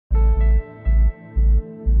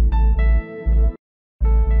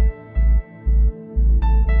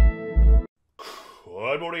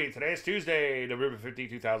morning. Today is Tuesday, November 15,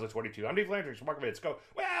 2022. I'm Dave Landry from Market Let's go.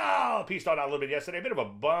 Well, peace out a little bit yesterday. A bit of a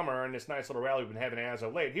bummer in this nice little rally we've been having as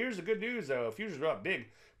of late. Here's the good news, though. Futures are up big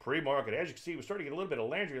pre-market. As you can see, we're starting to get a little bit of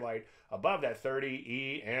Landry light above that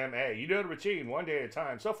 30 EMA. You know the routine, one day at a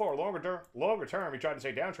time. So far, longer term, we tried to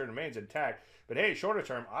say downtrend remains intact. But hey, shorter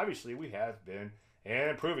term, obviously, we have been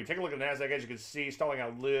improving. Take a look at the NASDAQ. As you can see, stalling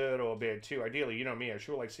out a little bit, too. Ideally, you know me, I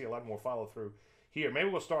sure like to see a lot more follow-through here. Maybe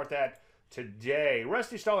we'll start that today.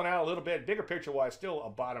 Rusty stalling out a little bit. Bigger picture-wise, still a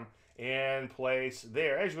bottom in place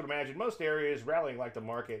there. As you would imagine, most areas rallying like the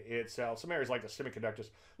market itself. Some areas like the semiconductors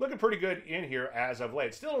looking pretty good in here as of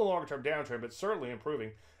late. Still in a longer-term downtrend, but certainly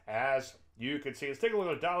improving as you can see. Let's take a look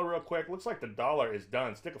at the dollar real quick. Looks like the dollar is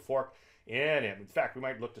done. Stick a fork in it. In fact, we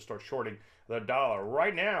might look to start shorting the dollar.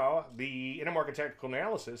 Right now, the intermarket technical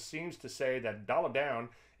analysis seems to say that dollar down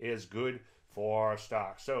is good for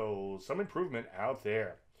stocks. So some improvement out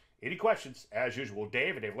there. Any questions? As usual,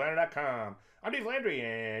 Dave at DaveLandry.com. I'm Dave Landry,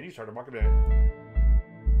 and you started Market Minute.